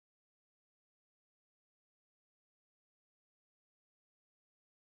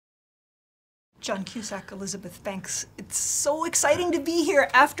John Cusack, Elizabeth Banks, it's so exciting to be here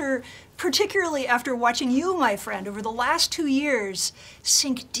particularly after watching you, my friend, over the last 2 years,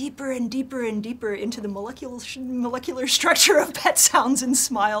 sink deeper and deeper and deeper into the molecular structure of pet sounds and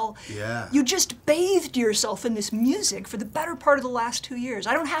Smile. Yeah. You just bathed yourself in this music for the better part of the last 2 years.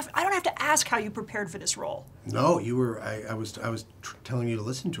 I don't have to ask how you prepared for this role. No, you were. I was telling you to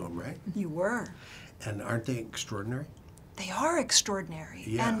listen to them, right? You were. And aren't they extraordinary? They are extraordinary,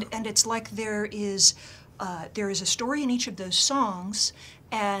 Yeah. and it's like there is a story in each of those songs,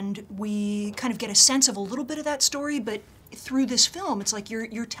 and we kind of get a sense of a little bit of that story. But through this film, it's like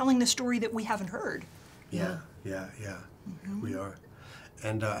you're telling the story that we haven't heard. Yeah. Mm-hmm. We are,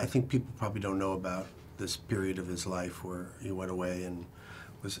 and I think people probably don't know about this period of his life where he went away and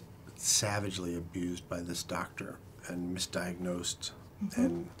was savagely abused by this doctor and misdiagnosed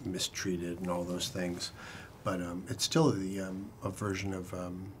and mistreated and all those things. But it's still a version of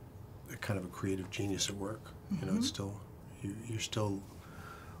a kind of a creative genius at work. You know, it's still, you're still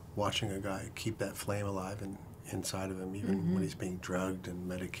watching a guy keep that flame alive inside of him, even when he's being drugged and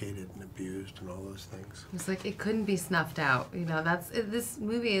medicated and abused and all those things. It's like it couldn't be snuffed out. You know, this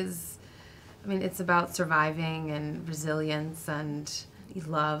movie is, I mean, it's about surviving and resilience and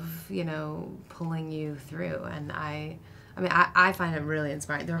love, you know, pulling you through. And I find it really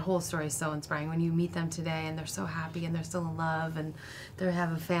inspiring. Their whole story is so inspiring. When you meet them today and they're so happy and they're still in love and they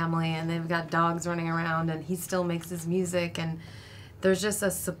have a family and they've got dogs running around and he still makes his music, and there's just a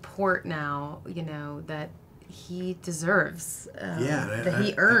support now, you know, that he deserves, that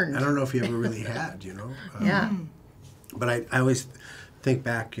he earned. I don't know if he ever really had, you know. Yeah. But I always think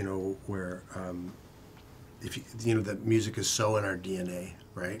back, you know, where if you know that music is so in our DNA,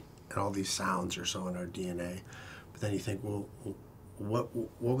 right? And all these sounds are so in our DNA. Then you think, well, what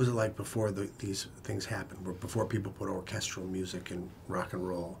was it like before these things happened? Before people put orchestral music in rock and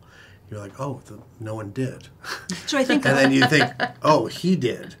roll? You're like, oh, no one did. So I think, and then you think, oh, he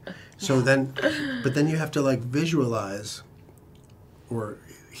did. So then, but then you have to like visualize or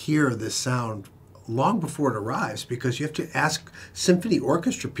hear this sound long before it arrives, because you have to ask symphony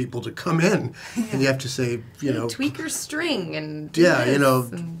orchestra people to come in, and you have to say, you know, tweak your string and you know,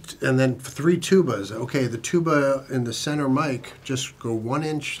 and then 3 tubas. Okay, the tuba in the center mic just go 1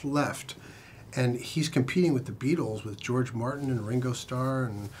 inch left, and he's competing with the Beatles, with George Martin and Ringo Starr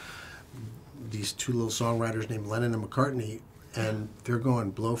and these 2 little songwriters named Lennon and McCartney, and they're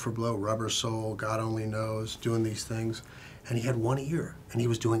going blow for blow, Rubber Soul, God Only Knows, doing these things, and he had 1 ear, and he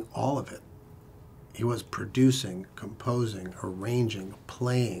was doing all of it. He was producing, composing, arranging,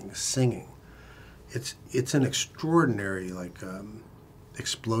 playing, singing. It's an extraordinary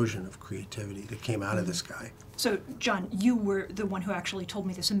explosion of creativity that came out of this guy. So, John, you were the one who actually told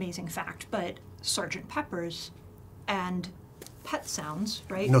me this amazing fact, but Sgt. Pepper's and Pet Sounds,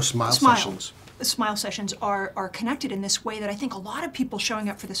 right? No, Smile Sessions. Smile Sessions are connected in this way that I think a lot of people showing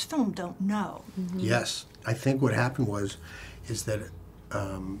up for this film don't know. Yes. I think what happened is that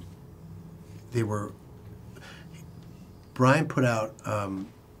Brian put out a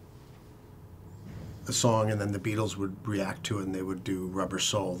song, and then the Beatles would react to it, and they would do Rubber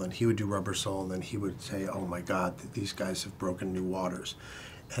Soul. Then he would do Rubber Soul, and then he would say, oh my God, these guys have broken new waters.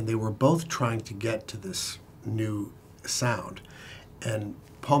 And they were both trying to get to this new sound. And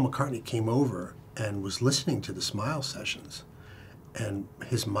Paul McCartney came over and was listening to the Smile Sessions, and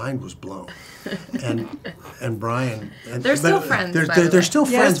his mind was blown. And Brian, they're still friends. They're still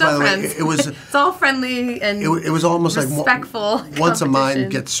friends, by the way. It was it's all friendly and it was almost respectful. Like once a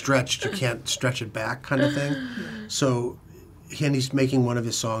mind gets stretched, you can't stretch it back, kind of thing. So he's making one of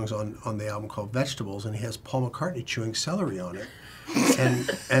his songs on the album called Vegetables, and he has Paul McCartney chewing celery on it,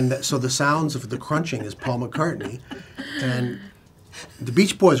 and so the sounds of the crunching is Paul McCartney, and the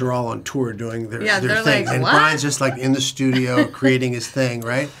Beach Boys are all on tour doing their thing, like, and what? Brian's just like in the studio creating his thing,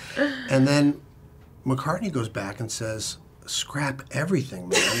 right? And then McCartney goes back and says, "Scrap everything,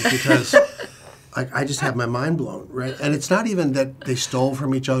 man," because I just have my mind blown, right? And it's not even that they stole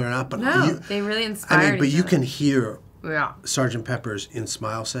from each other or not, but they really inspired. But you can hear Yeah. Sgt. Pepper's in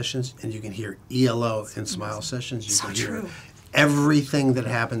Smile Sessions, and you can hear ELO in Smile Sessions. You can hear true. everything that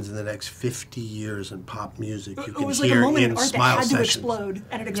happens in the next 50 years in pop music. You can It was like a hear moment in in art Smile that had to Sessions. explode,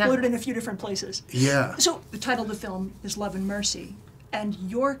 and it exploded in a few different places. Yeah. So the title of the film is Love and Mercy, and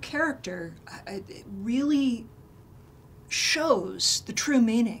your character it really shows the true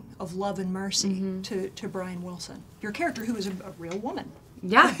meaning of love and mercy to Brian Wilson. Your character, who is a real woman.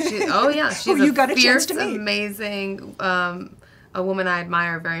 Yeah. She's Who you got a fierce, chance to meet. amazing, a woman I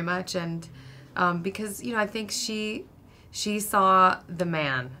admire very much, and because I think she saw the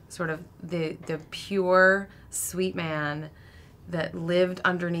man, sort of the pure, sweet man, that lived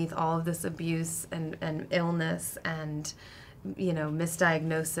underneath all of this abuse and illness and, you know,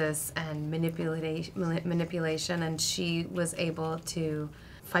 misdiagnosis and manipulation, and she was able to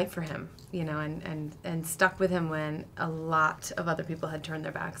fight for him, you know, and stuck with him when a lot of other people had turned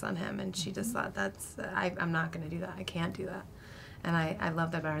their backs on him, and she just thought, I'm not going to do that. I can't do that. And I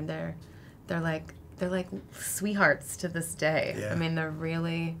love that about her. They're like sweethearts to this day. Yeah. I mean, they're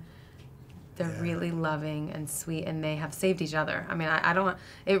really loving and sweet, and they have saved each other. I mean, I don't.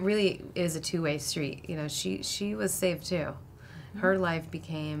 It really is a two-way street. You know, she was saved too. Her life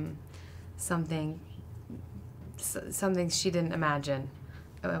became something she didn't imagine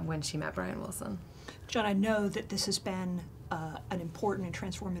when she met Brian Wilson. John, I know that this has been an important and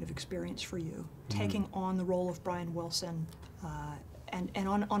transformative experience for you, taking on the role of Brian Wilson and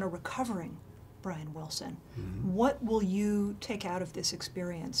on a recovering Brian Wilson. What will you take out of this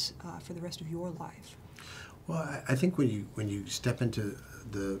experience for the rest of your life? Well, I think when you step into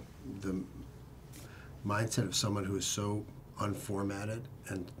the mindset of someone who is so unformatted,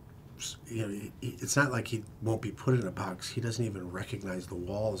 and you know, it's not like he won't be put in a box. He doesn't even recognize the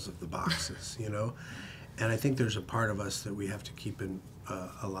walls of the boxes, you know. And I think there's a part of us that we have to keep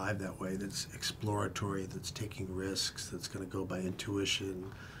alive that way. That's exploratory. That's taking risks. That's going to go by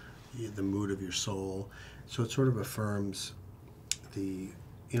intuition, the mood of your soul. So it sort of affirms the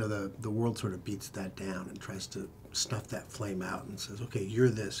world sort of beats that down and tries to snuff that flame out and says, okay, you're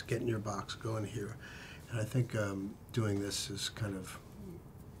this. Get in your box. Go in here. And I think doing this is kind of,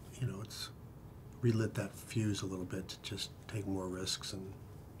 you know, it's relit that fuse a little bit to just take more risks and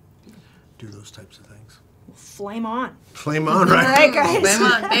do those types of things. Flame on. Flame on, right? All right, guys.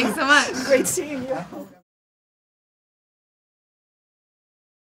 Flame on. Thanks so much. Great seeing you.